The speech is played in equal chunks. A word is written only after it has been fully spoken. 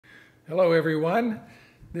Hello everyone,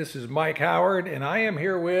 this is Mike Howard and I am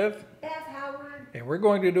here with Bev Howard. And we're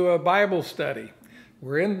going to do a Bible study.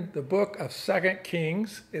 We're in the book of 2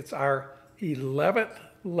 Kings. It's our 11th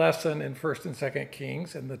lesson in 1st and 2nd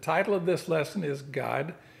Kings, and the title of this lesson is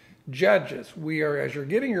God Judges. We are, as you're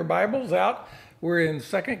getting your Bibles out, we're in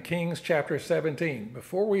 2 Kings chapter 17.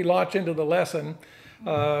 Before we launch into the lesson,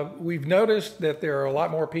 we've noticed that there are a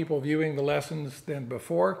lot more people viewing the lessons than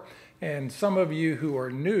before. And some of you who are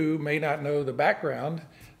new may not know the background,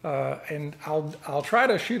 and I'll try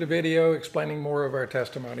to shoot a video explaining more of our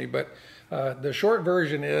testimony, but the short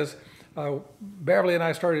version is Beverly and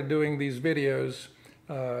I started doing these videos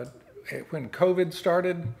when COVID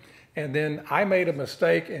started, and then I made a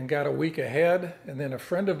mistake and got a week ahead, and then a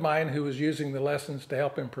friend of mine who was using the lessons to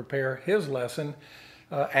help him prepare his lesson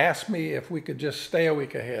asked me if we could just stay a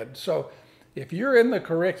week ahead. So if you're in the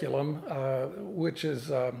curriculum, which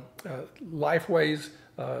is Lifeway's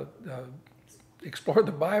Explore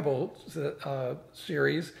the Bible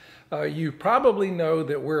series, you probably know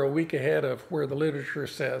that we're a week ahead of where the literature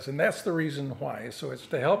says, and that's the reason why. So it's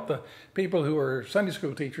to help the people who are Sunday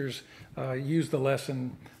school teachers use the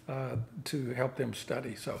lesson to help them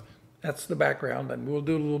study. So that's the background, and we'll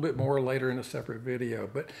do a little bit more later in a separate video.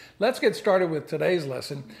 But let's get started with today's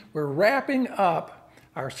lesson. We're wrapping up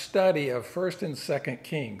our study of 1st and 2nd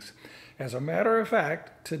Kings. As a matter of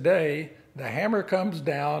fact, today the hammer comes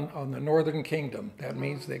down on the northern kingdom. That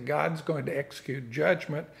means that God's going to execute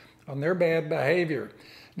judgment on their bad behavior.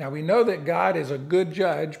 Now we know that God is a good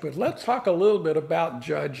judge, but let's talk a little bit about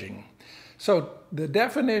judging. So the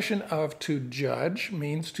definition of to judge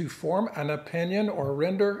means to form an opinion or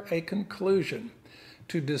render a conclusion,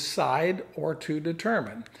 to decide or to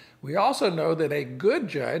determine. We also know that a good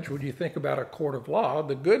judge, when you think about a court of law,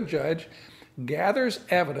 the good judge gathers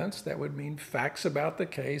evidence, that would mean facts about the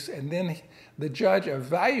case, and then the judge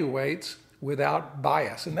evaluates without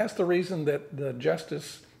bias. And that's the reason that the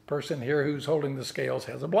justice person here who's holding the scales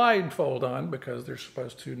has a blindfold on, because they're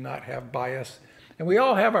supposed to not have bias. And we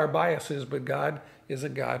all have our biases, but God is a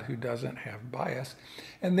God who doesn't have bias.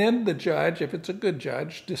 And then the judge, if it's a good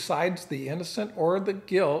judge, decides the innocent or the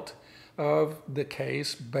guilt of the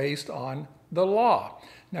case based on the law.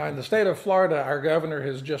 Now, in the state of Florida, our governor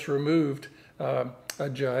has just removed a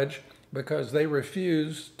judge because they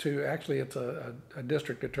refuse to, actually it's a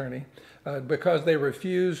district attorney, because they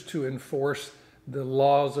refuse to enforce the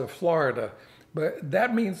laws of Florida. But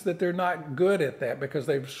that means that they're not good at that, because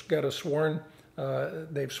they've got a sworn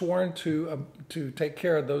to take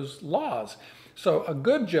care of those laws. So a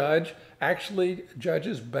good judge actually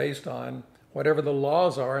judges based on whatever the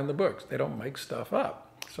laws are in the books. They don't make stuff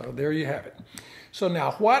up. So there you have it. So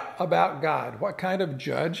now, what about God? What kind of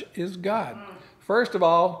judge is God? First of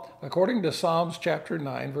all, according to Psalms chapter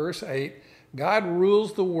 9, verse 8, God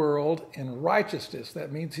rules the world in righteousness.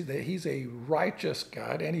 That means that he's a righteous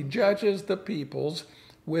God, and he judges the peoples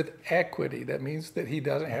with equity. That means that he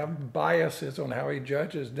doesn't have biases on how he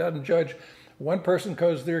judges. Doesn't judge one person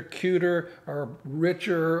because they're cuter or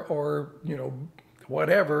richer or,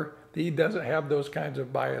 whatever. He doesn't have those kinds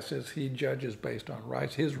of biases. He judges based on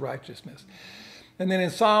his righteousness. And then in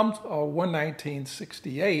Psalms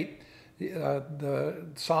 119:68, the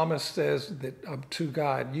psalmist says that to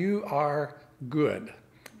God, you are good,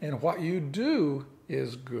 and what you do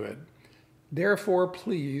is good. Therefore,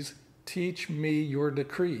 please teach me your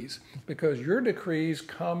decrees, because your decrees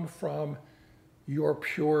come from your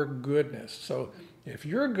pure goodness. So if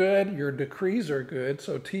you're good, your decrees are good,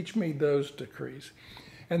 so teach me those decrees.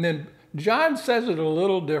 And then John says it a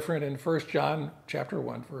little different in 1 John chapter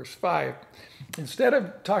 1, verse 5. Instead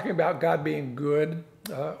of talking about God being good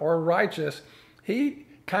or righteous, he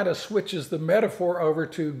kind of switches the metaphor over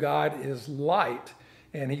to God is light.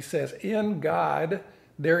 And he says, in God,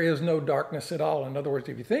 there is no darkness at all. In other words,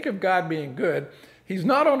 if you think of God being good, he's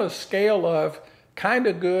not on a scale of kind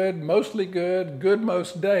of good, mostly good, good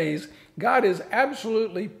most days. God is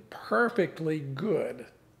absolutely perfectly good.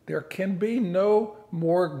 There can be no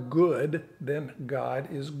more good than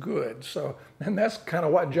God is good. So, and that's kind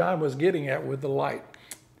of what John was getting at with the light.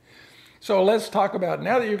 So let's talk about,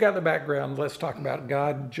 now that you've got the background, let's talk about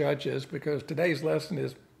God judges, because today's lesson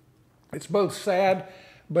it's both sad,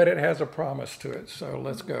 but it has a promise to it. So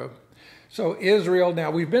let's go. So Israel,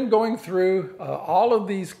 now we've been going through all of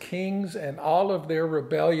these kings and all of their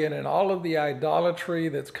rebellion and all of the idolatry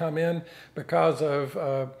that's come in because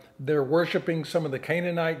of they're worshiping some of the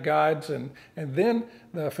Canaanite gods, and then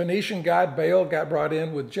the Phoenician god Baal got brought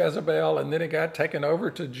in with Jezebel, and then it got taken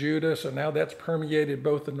over to Judah. So now that's permeated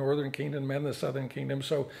both the northern kingdom and the southern kingdom.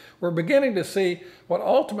 So we're beginning to see what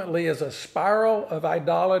ultimately is a spiral of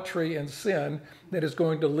idolatry and sin that is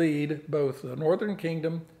going to lead both the northern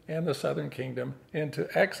kingdom and the southern kingdom into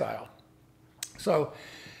exile. So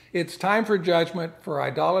it's time for judgment, for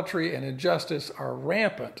idolatry and injustice are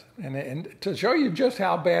rampant. And to show you just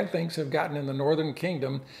how bad things have gotten in the northern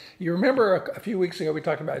kingdom, you remember a few weeks ago we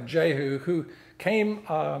talked about Jehu, who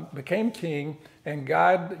became king, and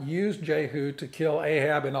God used Jehu to kill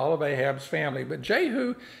Ahab and all of Ahab's family. But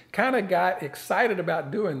Jehu kind of got excited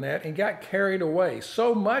about doing that and got carried away,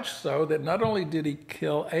 so much so that not only did he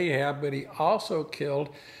kill Ahab, but he also killed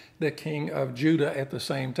the king of Judah at the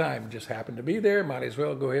same time. Just happened to be there, might as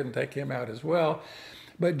well go ahead and take him out as well.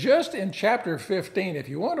 But just in chapter 15, if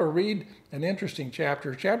you want to read an interesting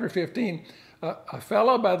chapter, chapter 15, a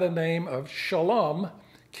fellow by the name of Shalom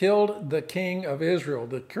killed the king of Israel,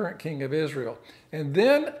 the current king of Israel. And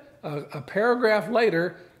then a paragraph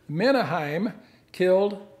later, Menahem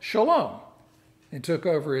killed Shalom and took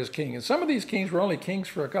over as king. And some of these kings were only kings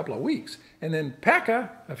for a couple of weeks. And then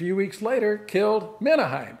Pekah, a few weeks later, killed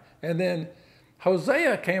Menahem. And then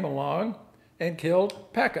Hosea came along and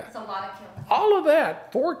killed Pekah. That's a lot of killing. All of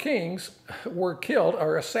that, 4 kings were killed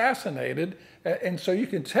or assassinated. And so you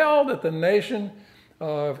can tell that the nation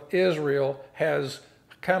of Israel has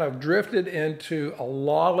kind of drifted into a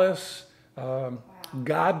lawless,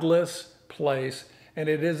 godless place. And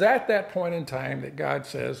it is at that point in time that God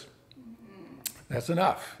says, that's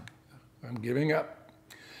enough. I'm giving up.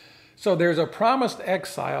 So there's a promised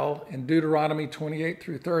exile in Deuteronomy 28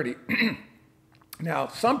 through 30. Now,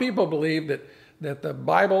 some people believe that the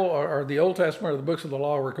Bible or the Old Testament or the books of the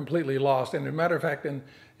law were completely lost. And as a matter of fact, in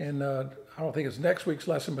I don't think it's next week's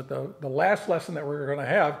lesson, but the last lesson that we're going to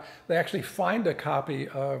have, they actually find a copy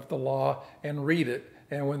of the law and read it.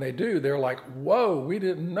 And when they do, they're like, whoa, we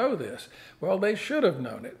didn't know this. Well, they should have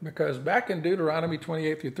known it, because back in Deuteronomy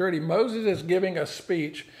 28 through 30, Moses is giving a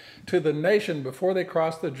speech to the nation before they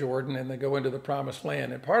cross the Jordan and they go into the promised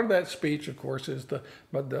land. And part of that speech, of course, is the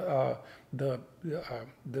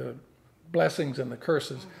blessings and the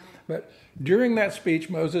curses. But during that speech,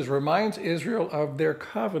 Moses reminds Israel of their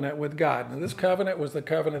covenant with God. And this covenant was the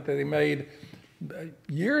covenant that he made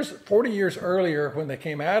 40 years earlier when they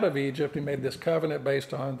came out of Egypt. He made this covenant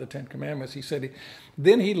based on the 10 Commandments. He said,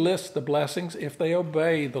 then he lists the blessings if they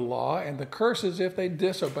obey the law and the curses if they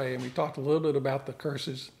disobey. And we talked a little bit about the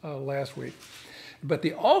curses last week. But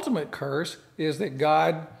the ultimate curse is that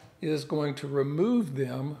God is going to remove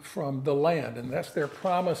them from the land, and that's their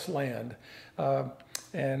promised land,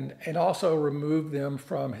 and also remove them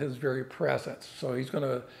from his very presence. So he's going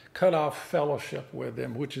to cut off fellowship with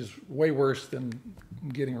them, which is way worse than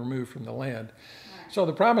getting removed from the land. So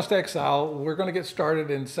the promised exile, we're going to get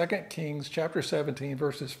started in 2 Kings chapter 17,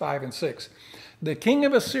 verses 5 and 6. The king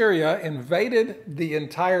of Assyria invaded the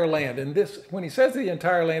entire land. And this, when he says the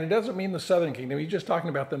entire land, it doesn't mean the southern kingdom. He's just talking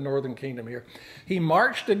about the northern kingdom here. He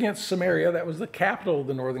marched against Samaria, that was the capital of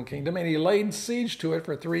the northern kingdom, and he laid siege to it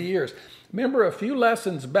for 3 years. Remember, a few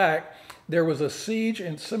lessons back, there was a siege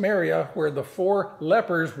in Samaria where the 4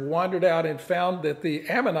 lepers wandered out and found that the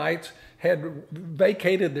Ammonites had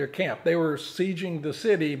vacated their camp. They were sieging the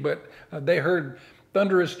city, but they heard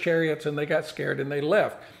thunderous chariots and they got scared and they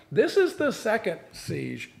left. This is the second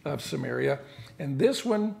siege of Samaria, and this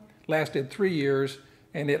one lasted 3 years,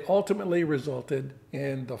 and it ultimately resulted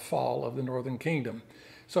in the fall of the northern kingdom.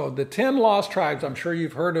 So the 10 lost tribes, I'm sure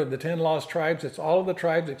you've heard of the 10 lost tribes. It's all of the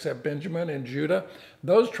tribes except Benjamin and Judah.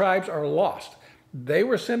 Those tribes are lost. They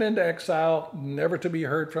were sent into exile, never to be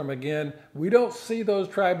heard from again. We don't see those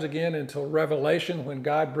tribes again until Revelation, when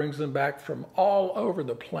God brings them back from all over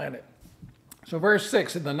the planet. So verse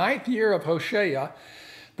 6, in the 9th year of Hoshea,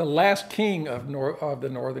 the last king of the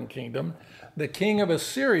northern kingdom, the king of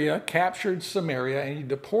Assyria captured Samaria, and he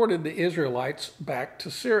deported the Israelites back to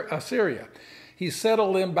Assyria. He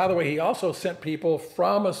settled them. By the way, he also sent people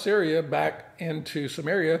from Assyria back into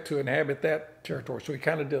Samaria to inhabit that territory. So he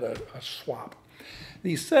kind of did a swap.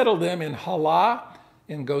 He settled them in Halah,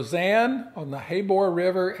 in Gozan, on the Habor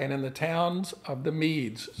River, and in the towns of the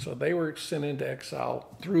Medes. So they were sent into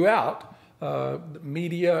exile throughout the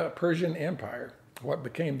Media Persian Empire, what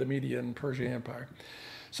became the Media and Persian Empire.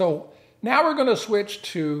 So now we're going to switch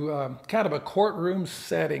to kind of a courtroom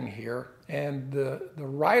setting here. And the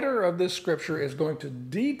writer of this scripture is going to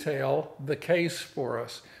detail the case for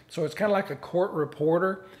us. So it's kind of like a court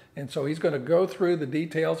reporter, And so he's going to go through the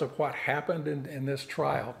details of what happened in this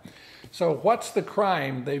trial. So what's the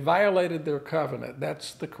crime? They violated their covenant.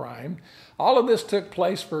 That's the crime. All of this took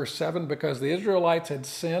place, verse 7, because the Israelites had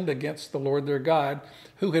sinned against the Lord their God,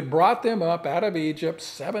 who had brought them up out of Egypt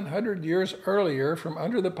 700 years earlier from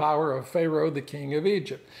under the power of Pharaoh, the king of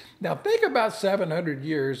Egypt. Now think about 700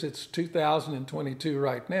 years. It's 2022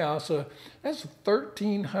 right now. So that's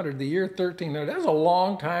 1300, the year 1300. That's a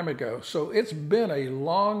long time ago. So it's been a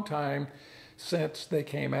long time since they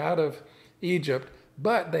came out of Egypt.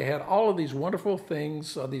 But they had all of these wonderful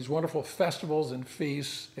things, these wonderful festivals and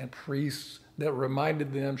feasts and priests that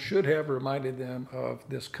reminded them, should have reminded them of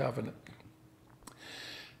this covenant.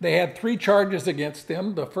 They had 3 charges against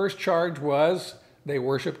them. The first charge was they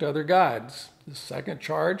worshiped other gods. The second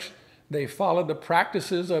charge, they followed the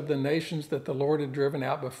practices of the nations that the Lord had driven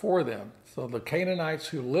out before them. So the Canaanites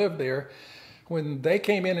who lived there, when they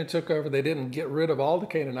came in and took over, they didn't get rid of all the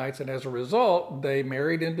Canaanites, and as a result, they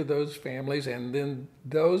married into those families, and then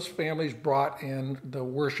those families brought in the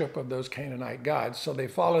worship of those Canaanite gods. So they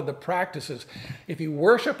followed the practices. If you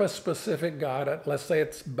worship a specific god, let's say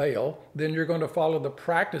it's Baal, then you're going to follow the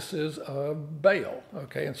practices of Baal,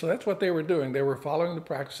 okay? And so that's what they were doing. They were following the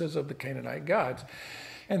practices of the Canaanite gods.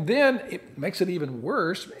 And then it makes it even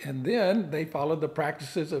worse. And then they followed the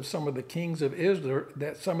practices of some of the kings of Israel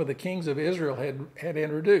that some of the kings of Israel had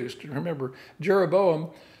introduced. Remember,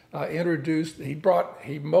 Jeroboam he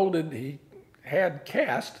had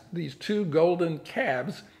cast these 2 golden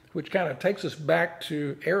calves, which kind of takes us back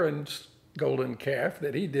to Aaron's golden calf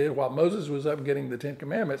that he did while Moses was up getting the 10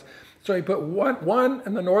 Commandments. So he put one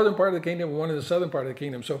in the northern part of the kingdom and one in the southern part of the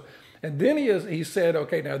kingdom. And then he said,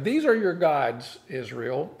 okay, now these are your gods,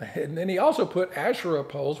 Israel. And then he also put Asherah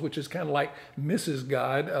poles, which is kind of like Mrs.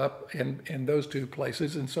 God, up in those 2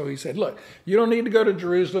 places. And so he said, look, you don't need to go to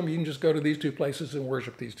Jerusalem. You can just go to these 2 places and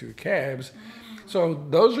worship these 2 calves. So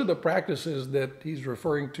those are the practices that he's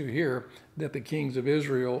referring to here that the kings of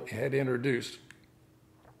Israel had introduced.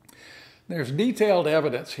 There's detailed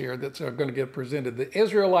evidence here that's going to get presented. The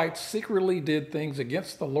Israelites secretly did things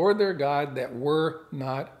against the Lord their God that were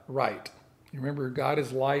not right. You remember, God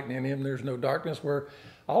is light, and in him there's no darkness, where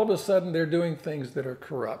all of a sudden they're doing things that are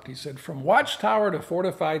corrupt. He said, from watchtower to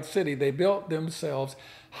fortified city, they built themselves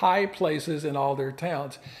high places in all their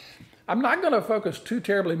towns. I'm not going to focus too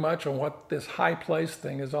terribly much on what this high place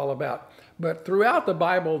thing is all about, but throughout the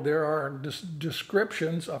Bible there are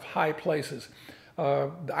descriptions of high places.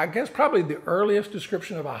 I guess probably the earliest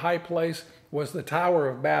description of a high place was the Tower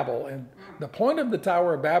of Babel. And the point of the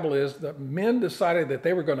Tower of Babel is that men decided that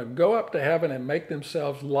they were going to go up to heaven and make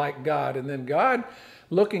themselves like God. And then God,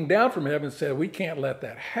 looking down from heaven, said, we can't let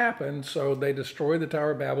that happen. So they destroyed the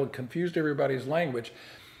Tower of Babel, confused everybody's language.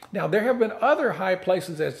 Now, there have been other high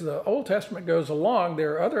places. As the Old Testament goes along,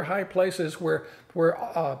 there are other high places where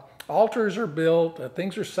altars are built,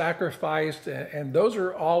 things are sacrificed, and those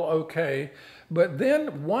are all okay. But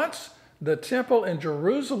then once the temple in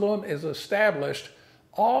Jerusalem is established,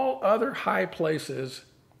 all other high places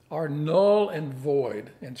are null and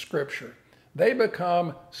void in Scripture. They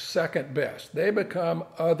become second best. They become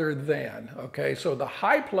other than, okay? So the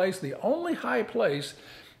high place, the only high place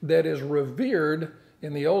that is revered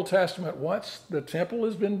in the Old Testament once the temple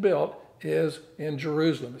has been built is in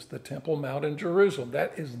Jerusalem. It's the Temple Mount in Jerusalem.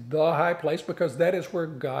 That is the high place because that is where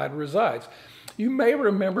God resides. You may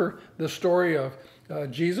remember the story of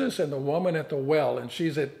Jesus and the woman at the well, and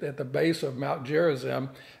she's at the base of Mount Gerizim,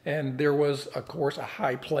 and there was, of course, a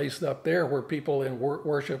high place up there where people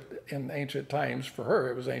worshiped in ancient times. For her,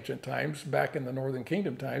 it was ancient times, back in the Northern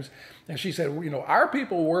Kingdom times. And she said, you know, our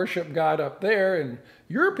people worship God up there, and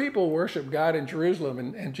your people worship God in Jerusalem.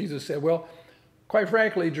 And Jesus said, well, quite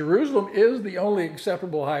frankly, Jerusalem is the only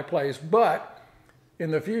acceptable high place, but in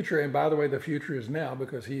the future, and by the way, the future is now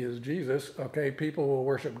because he is Jesus, okay, people will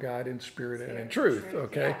worship God in spirit and in truth,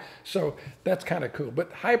 okay? Yeah. So that's kind of cool.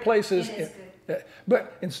 But high places,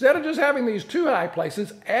 but instead of just having these 2 high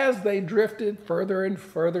places, as they drifted further and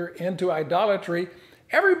further into idolatry,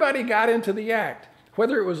 everybody got into the act.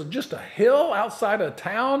 Whether it was just a hill outside of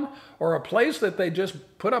town or a place that they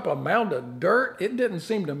just put up a mound of dirt, it didn't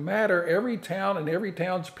seem to matter. Every town and every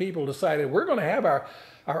town's people decided we're going to have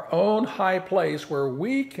our own high place where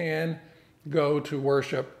we can go to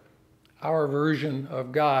worship our version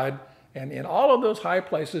of God. And in all of those high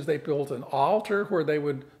places, they built an altar where they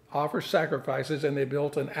would offer sacrifices, and they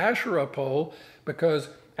built an Asherah pole because,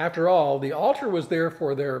 after all, the altar was there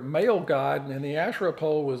for their male god, and the Asherah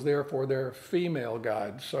pole was there for their female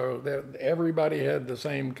god. So that everybody had the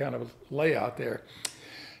same kind of layout there.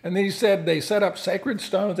 And then he said they set up sacred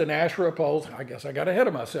stones and Asherah poles. I guess I got ahead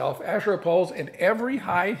of myself. Asherah poles in every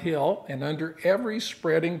high hill and under every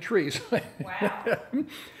spreading tree. Wow.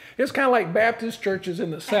 It's kind of like Baptist churches in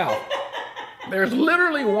the South. There's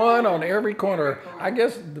literally one on every corner. I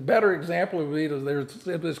guess the better example would be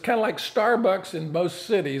it's kind of like Starbucks in most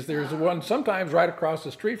cities. There's one sometimes right across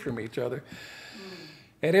the street from each other.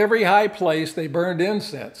 At every high place they burned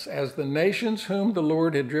incense, as the nations whom the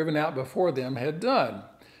Lord had driven out before them had done.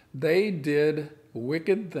 They did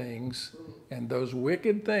wicked things, and those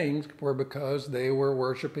wicked things were because they were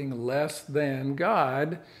worshiping less than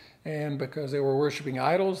God, and because they were worshiping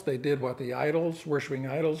idols, they did what the worshiping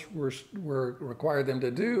idols were required them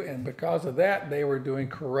to do, and because of that, they were doing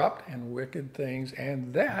corrupt and wicked things,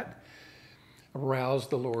 and that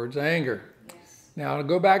aroused the Lord's anger. Now, I'll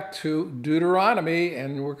go back to Deuteronomy,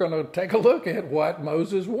 and we're going to take a look at what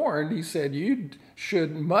Moses warned. He said, you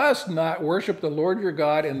must not worship the Lord your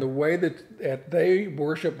God in the way that they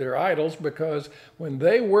worship their idols, because when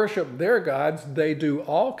they worship their gods, they do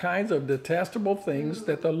all kinds of detestable things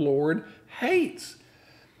that the Lord hates.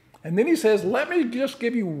 And then he says, let me just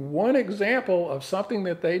give you one example of something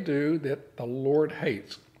that they do that the Lord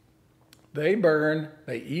hates.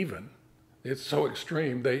 It's so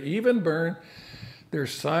extreme, they even burn their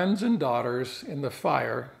sons and daughters in the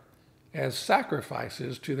fire as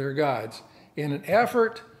sacrifices to their gods in an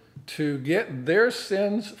effort to get their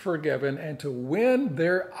sins forgiven and to win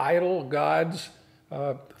their idol gods'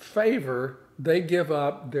 favor. They give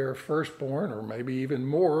up their firstborn, or maybe even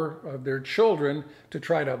more, of their children to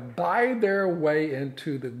try to buy their way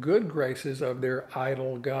into the good graces of their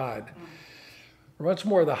idol god. Once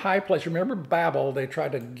more, the high place. Remember Babel, they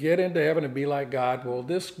tried to get into heaven and be like God. Well,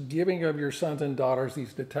 this giving of your sons and daughters,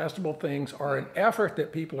 these detestable things, are an effort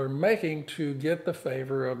that people are making to get the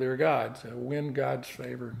favor of their gods, win God's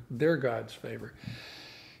favor, their God's favor.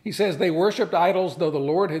 He says they worshipped idols, though the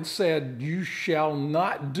Lord had said, you shall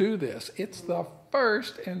not do this. It's the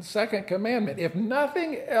first and second commandment. If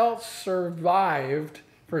nothing else survived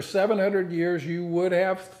for 700 years, you would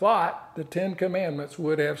have thought the 10 commandments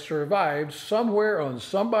would have survived. Somewhere on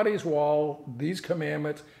somebody's wall, these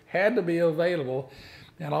commandments had to be available,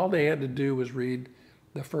 and all they had to do was read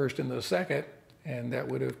the first and the second, and that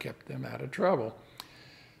would have kept them out of trouble.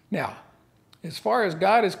 Now, as far as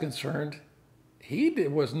God is concerned, he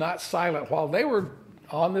was not silent. While they were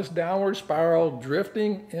on this downward spiral,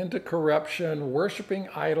 drifting into corruption, worshiping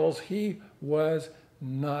idols, he was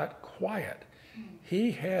not quiet.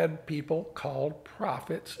 He had people called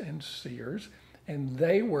prophets and seers, and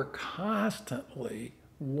they were constantly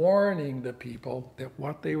warning the people that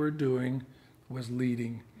what they were doing was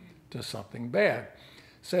leading to something bad. It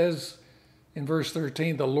says in verse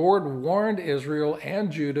 13, the Lord warned Israel and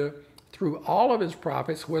Judah through all of his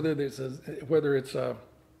prophets, whether it's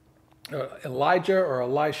Elijah or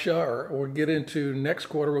Elisha, or we'll get into next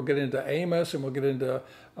quarter, we'll get into Amos, and we'll get into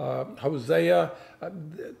Hosea.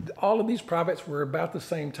 All of these prophets were about the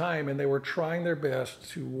same time, and they were trying their best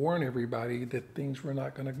to warn everybody that things were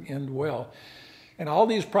not going to end well. And all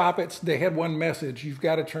these prophets, they had one message: you've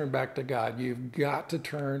got to turn back to God. You've got to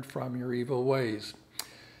turn from your evil ways.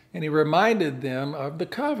 And he reminded them of the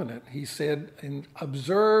covenant. He said, and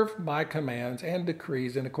observe my commands and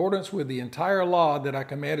decrees in accordance with the entire law that I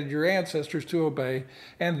commanded your ancestors to obey,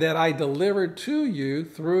 and that I delivered to you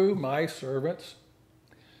through my servants,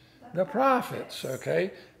 the prophets.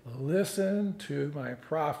 Okay? Listen to my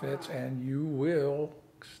prophets and you will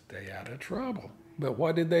stay out of trouble. But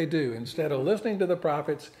what did they do? Instead of listening to the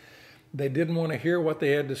prophets, they didn't want to hear what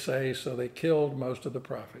they had to say, so they killed most of the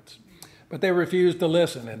prophets. But they refused to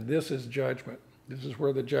listen, and this is judgment. This is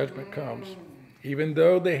where the judgment comes. Even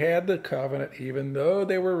though they had the covenant, even though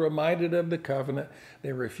they were reminded of the covenant,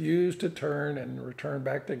 they refused to turn and return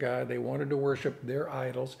back to God. They wanted to worship their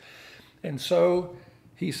idols. And so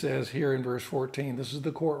he says here in verse 14, this is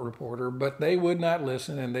the court reporter, but they would not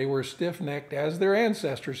listen, and they were stiff-necked as their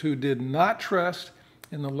ancestors who did not trust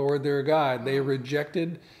in the Lord their God. They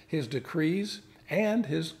rejected his decrees and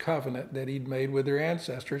his covenant that he'd made with their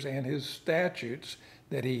ancestors, and his statutes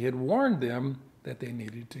that he had warned them that they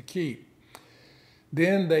needed to keep.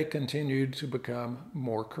 Then they continued to become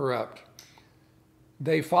more corrupt.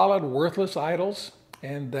 They followed worthless idols,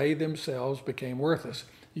 and they themselves became worthless.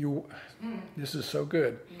 This is so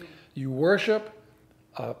good. You worship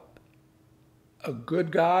a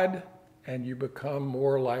good God, and you become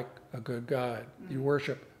more like a good God. You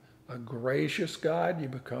worship a gracious God, you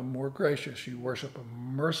become more gracious. You worship a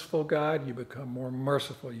merciful God, you become more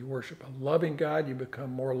merciful. You worship a loving God, you become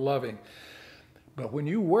more loving. But when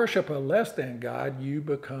you worship a less than God, you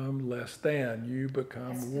become less than. You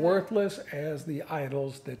become worthless as the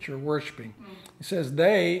idols that you're worshiping. He says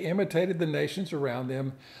they imitated the nations around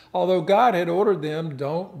them. Although God had ordered them,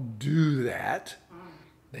 don't do that,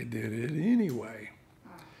 they did it anyway.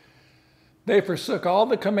 They forsook all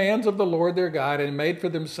the commands of the Lord their God and made for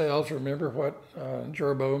themselves, remember what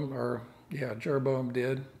Jeroboam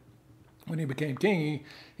did when he became king.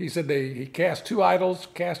 He said he cast two idols,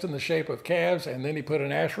 cast in the shape of calves, and then he put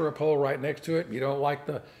an Asherah pole right next to it. You don't like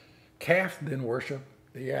the calf, then worship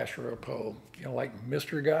the Asherah pole. You don't like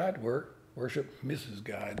Mr. God, worship Mrs.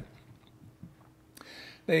 God.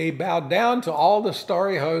 They bowed down to all the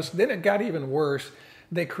starry hosts. Then it got even worse.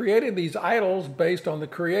 They created these idols based on the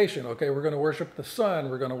creation. Okay, we're going to worship the sun.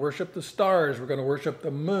 We're going to worship the stars. We're going to worship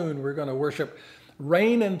the moon. We're going to worship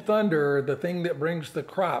rain and thunder, the thing that brings the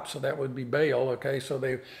crop. So that would be Baal. Okay, so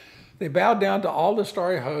they bowed down to all the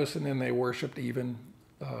starry hosts, and then they worshiped even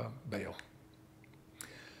Baal.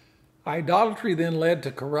 Idolatry then led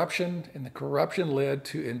to corruption, and the corruption led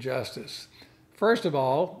to injustice. First of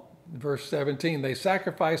all, verse 17, they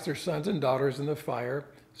sacrificed their sons and daughters in the fire.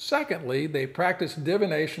 Secondly, they practiced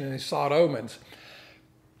divination and they sought omens.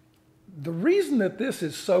 The reason that this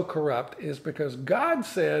is so corrupt is because God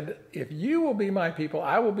said, if you will be my people,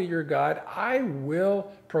 I will be your God. I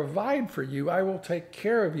will provide for you. I will take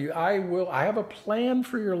care of you. I have a plan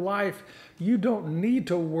for your life. You don't need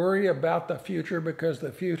to worry about the future because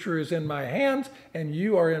the future is in my hands and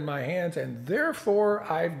you are in my hands, and therefore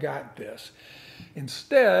I've got this.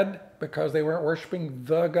 Instead, because they weren't worshiping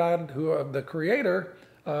the God the creator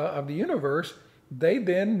of the universe, they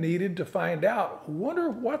then needed to find out, wonder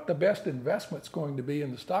what the best investment's going to be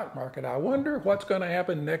in the stock market. I wonder what's going to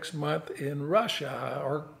happen next month in Russia,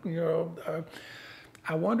 or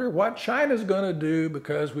I wonder what China's going to do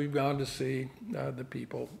because we've gone to see the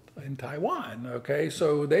people in Taiwan. Okay,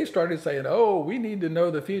 so they started saying, oh, we need to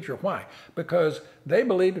know the future. Why? Because they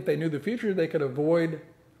believed if they knew the future, they could avoid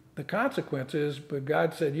the consequences. But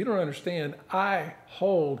God said, you don't understand. I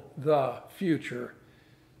hold the future,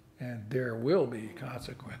 and there will be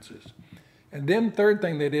consequences. And then third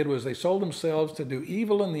thing they did was they sold themselves to do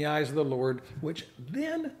evil in the eyes of the Lord, which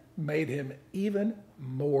then made him even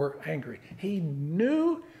more angry. He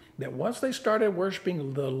knew that once they started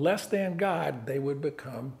worshiping the less than God, they would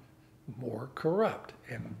become more corrupt.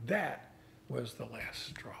 And that was the last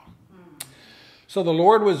straw. So the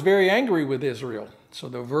Lord was very angry with Israel. So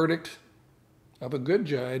the verdict of a good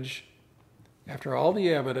judge, after all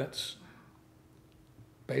the evidence,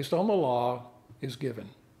 based on the law, is given.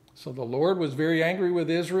 So the Lord was very angry with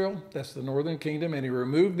Israel, that's the northern kingdom, and he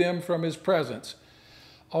removed them from his presence.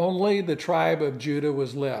 Only the tribe of Judah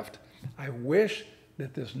was left. I wish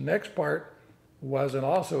that this next part wasn't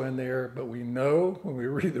also in there, but we know when we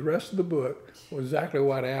read the rest of the book exactly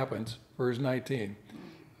what happens. Verse 19.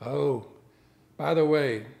 Oh, by the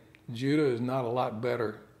way, Judah is not a lot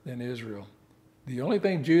better than Israel. The only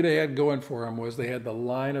thing Judah had going for them was they had the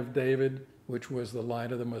line of David, which was the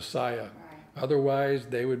line of the Messiah. Otherwise,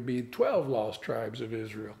 they would be 12 lost tribes of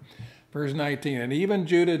Israel. Verse 19, and even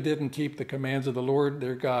Judah didn't keep the commands of the Lord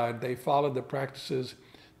their God. They followed the practices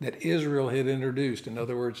that Israel had introduced. In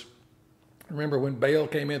other words, remember when Baal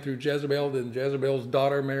came in through Jezebel, then Jezebel's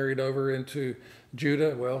daughter married over into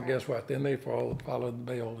Judah? Well, guess what? Then they followed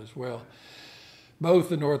Baal as well. Both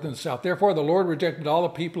the north and south. Therefore, the Lord rejected all the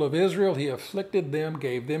people of Israel. He afflicted them,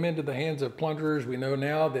 gave them into the hands of plunderers. We know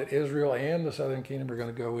now that Israel and the southern kingdom are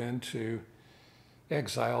going to go into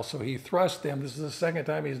exile. So he thrust them. This is the second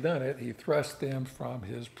time he's done it. He thrust them from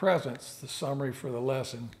his presence. The summary for the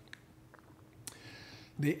lesson.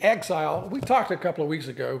 The exile. We talked a couple of weeks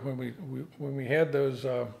ago when we had those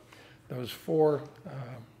four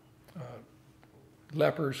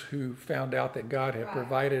lepers who found out that God had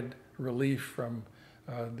provided relief from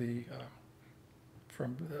the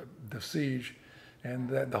siege, and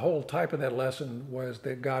that the whole type of that lesson was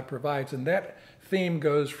that God provides, and that theme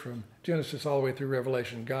goes from Genesis all the way through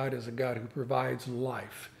Revelation. God is a God who provides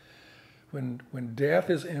life. When death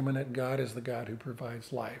is imminent, God is the God who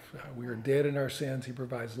provides life. We are dead in our sins. He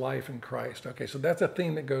provides life in Christ. Okay, so that's a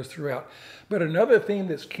theme that goes throughout. But another theme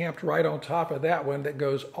that's camped right on top of that one that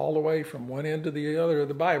goes all the way from one end to the other of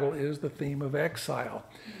the Bible is the theme of exile.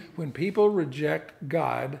 When people reject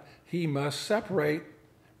God, he must separate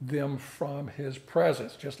them from his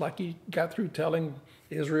presence, just like he got through telling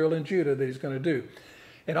Israel and Judah that he's going to do.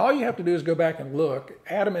 And all you have to do is go back and look.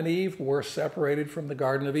 Adam and Eve were separated from the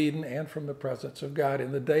Garden of Eden and from the presence of God.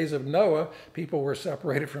 In the days of Noah, people were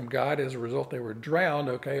separated from God. As a result, they were drowned.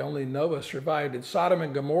 Okay, only Noah survived. In Sodom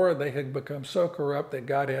and Gomorrah, they had become so corrupt that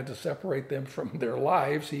God had to separate them from their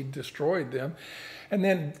lives. He destroyed them. And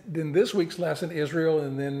then this week's lesson, Israel,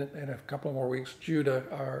 and then in a couple more weeks, Judah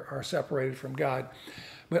are separated from God.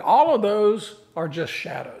 But all of those are just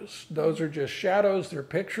shadows. Those are just shadows. They're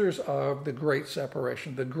pictures of the great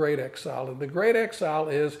separation, the great exile. And the great exile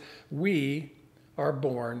is we are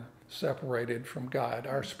born separated from God.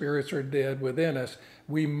 Our spirits are dead within us.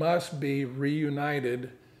 We must be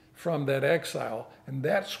reunited from that exile. And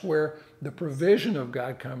that's where the provision of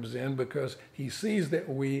God comes in, because he sees that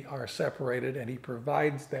we are separated and he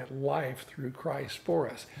provides that life through Christ for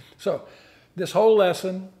us. So this whole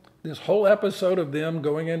lesson, this whole episode of them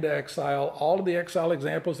going into exile, all of the exile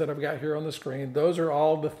examples that I've got here on the screen, those are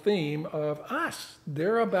all the theme of us.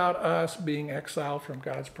 They're about us being exiled from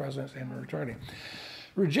God's presence and returning.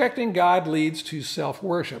 Rejecting God leads to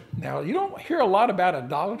self-worship. Now, you don't hear a lot about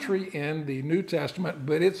idolatry in the New Testament,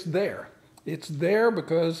 but it's there. It's there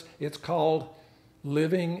because it's called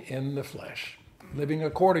living in the flesh, living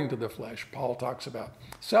according to the flesh, Paul talks about.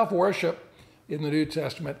 Self-worship in the New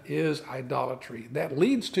Testament is idolatry. That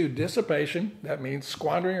leads to dissipation. That means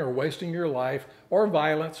squandering or wasting your life, or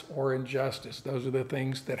violence or injustice. Those are the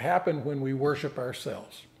things that happen when we worship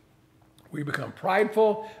ourselves. We become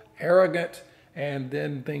prideful, arrogant, and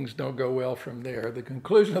then things don't go well from there. The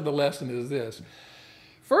conclusion of the lesson is this.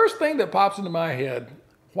 First thing that pops into my head,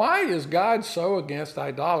 why is God so against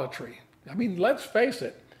idolatry? I mean, let's face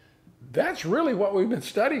it. That's really what we've been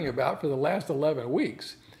studying about for the last 11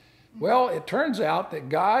 weeks. Well, it turns out that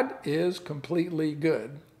God is completely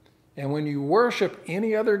good. And when you worship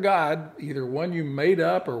any other god, either one you made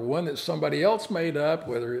up or one that somebody else made up,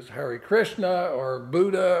 whether it's Hare Krishna or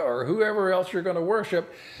Buddha or whoever else you're going to worship,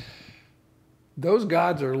 those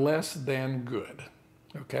gods are less than good.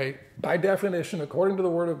 Okay? By definition, according to the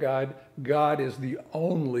Word of God, God is the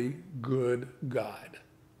only good God.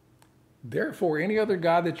 Therefore, any other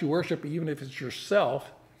god that you worship, even if it's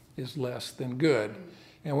yourself, is less than good.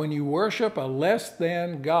 And when you worship a less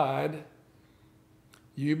than God,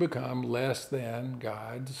 you become less than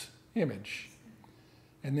God's image.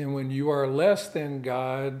 And then when you are less than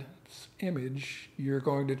God's image, you're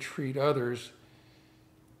going to treat others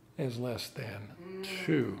as less than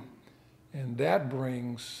too. And that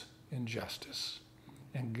brings injustice.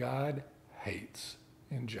 And God hates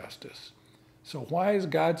injustice. So why is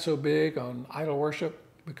God so big on idol worship?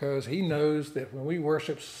 Because he knows that when we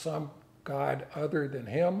worship some God other than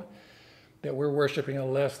him, that we're worshiping a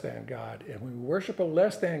less than God. And when we worship a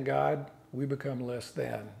less than God, we become less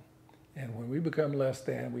than. And when we become less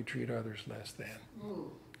than, we treat others less than.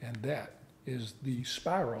 And that is the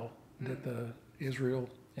spiral that Israel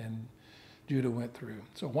and Judah went through.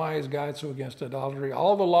 So why is God so against idolatry?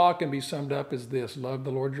 All the law can be summed up as this: love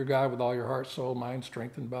the Lord your God with all your heart, soul, mind,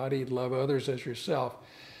 strength, and body. Love others as yourself.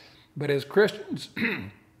 But as Christians,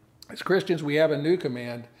 we have a new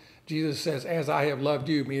command. Jesus says, as I have loved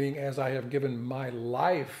you, meaning as I have given my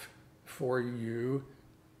life for you,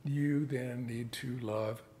 you then need to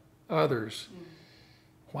love others.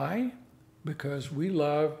 Why? Because we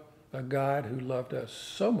love a God who loved us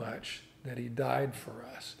so much that he died for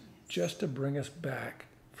us, just to bring us back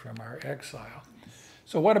from our exile.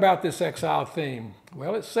 So what about this exile theme?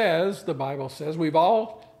 Well, it says, the Bible says, we've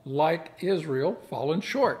all, like Israel, fallen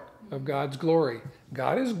short of God's glory.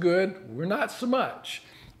 God is good. We're not so much.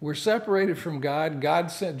 We're separated from God. God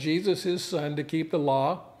sent Jesus, his son, to keep the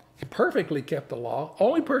law. He perfectly kept the law.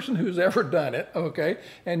 Only person who's ever done it, okay?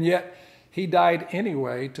 And yet he died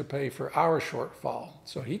anyway to pay for our shortfall.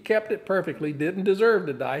 So he kept it perfectly, didn't deserve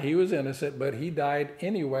to die. He was innocent, but he died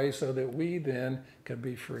anyway so that we then could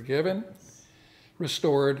be forgiven,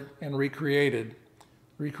 restored, and recreated.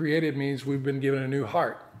 Recreated means we've been given a new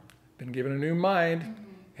heart, been given a new mind,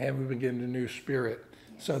 and we've been given a new spirit.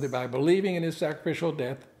 So that by believing in his sacrificial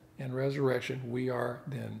death and resurrection, we are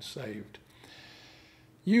then saved.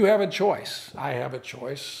 You have a choice. I have a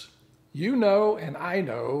choice. You know and I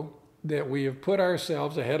know that we have put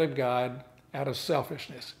ourselves ahead of God out of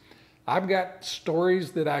selfishness. I've got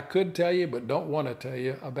stories that I could tell you but don't want to tell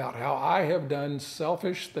you about how I have done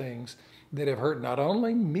selfish things that have hurt not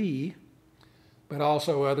only me, but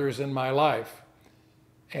also others in my life.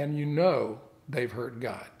 And you know they've hurt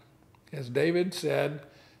God. As David said,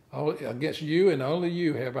 against you and only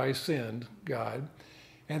you have I sinned, God.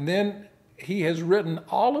 And then he has written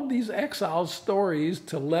all of these exile stories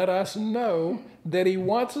to let us know that he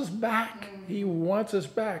wants us back. He wants us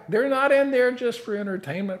back. They're not in there just for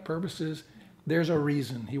entertainment purposes. There's a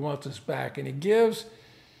reason he wants us back. And he gives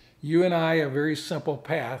you and I a very simple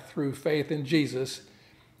path through faith in Jesus.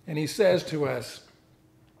 And he says to us,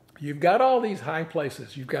 you've got all these high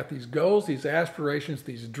places. You've got these goals, these aspirations,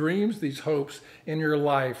 these dreams, these hopes in your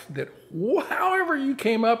life that however you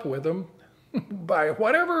came up with them, by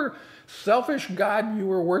whatever selfish God you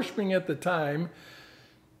were worshiping at the time,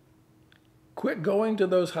 quit going to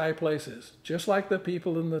those high places. Just like the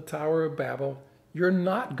people in the Tower of Babel, you're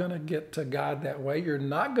not going to get to God that way. You're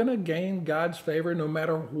not going to gain God's favor no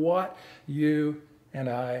matter what you and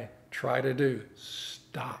I try to do.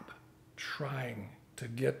 Stop trying to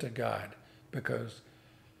get to God, because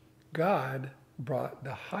God brought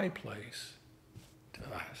the high place to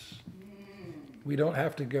us. We don't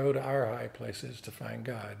have to go to our high places to find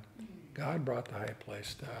God. God brought the high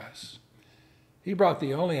place to us. He brought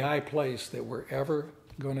the only high place that we're ever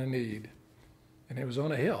going to need, and it was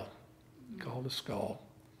on a hill called a skull.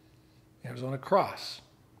 It was on a cross,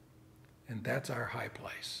 and that's our high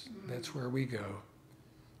place. That's where we go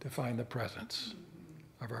to find the presence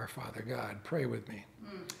of our Father God. Pray with me.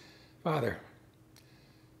 Father,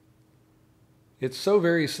 it's so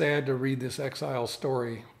very sad to read this exile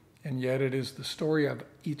story, and yet it is the story of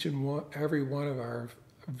each and every one of our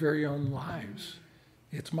very own lives.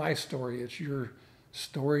 It's my story. It's your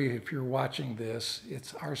story. If you're watching this,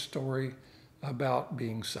 it's our story about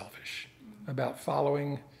being selfish, about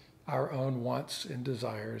following our own wants and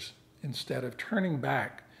desires instead of turning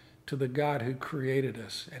back to the God who created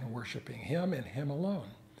us and worshiping him and him alone.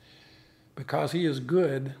 Because he is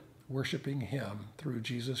good, worshiping him through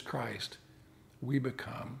Jesus Christ, we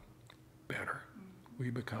become better. We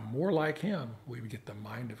become more like him. We get the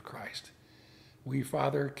mind of Christ. We,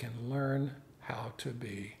 Father, can learn how to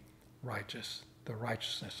be righteous, the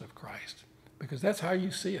righteousness of Christ, because that's how you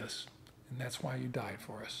see us, and that's why you died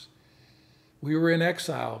for us. We were in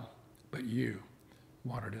exile, but you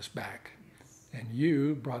wanted us back, and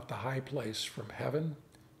you brought the high place from heaven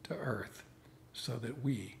to earth so that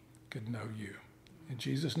we could know you. In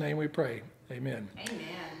Jesus' name we pray. Amen. Amen.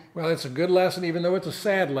 Well, it's a good lesson, even though it's a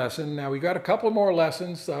sad lesson. Now, we got a couple more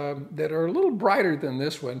lessons that are a little brighter than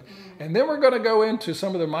this one. And then we're going to go into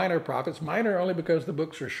some of the minor prophets. Minor only because the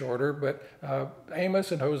books are shorter, but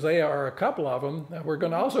Amos and Hosea are a couple of them. We're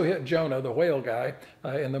going to also hit Jonah, the whale guy,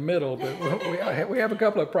 in the middle. But we have a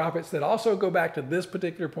couple of prophets that also go back to this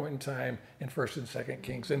particular point in time in 1st and 2nd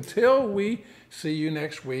Kings. Until we see you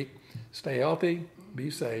next week, stay healthy, be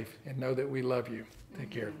safe, and know that we love you. Take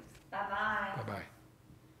care. Bye-bye. Bye-bye.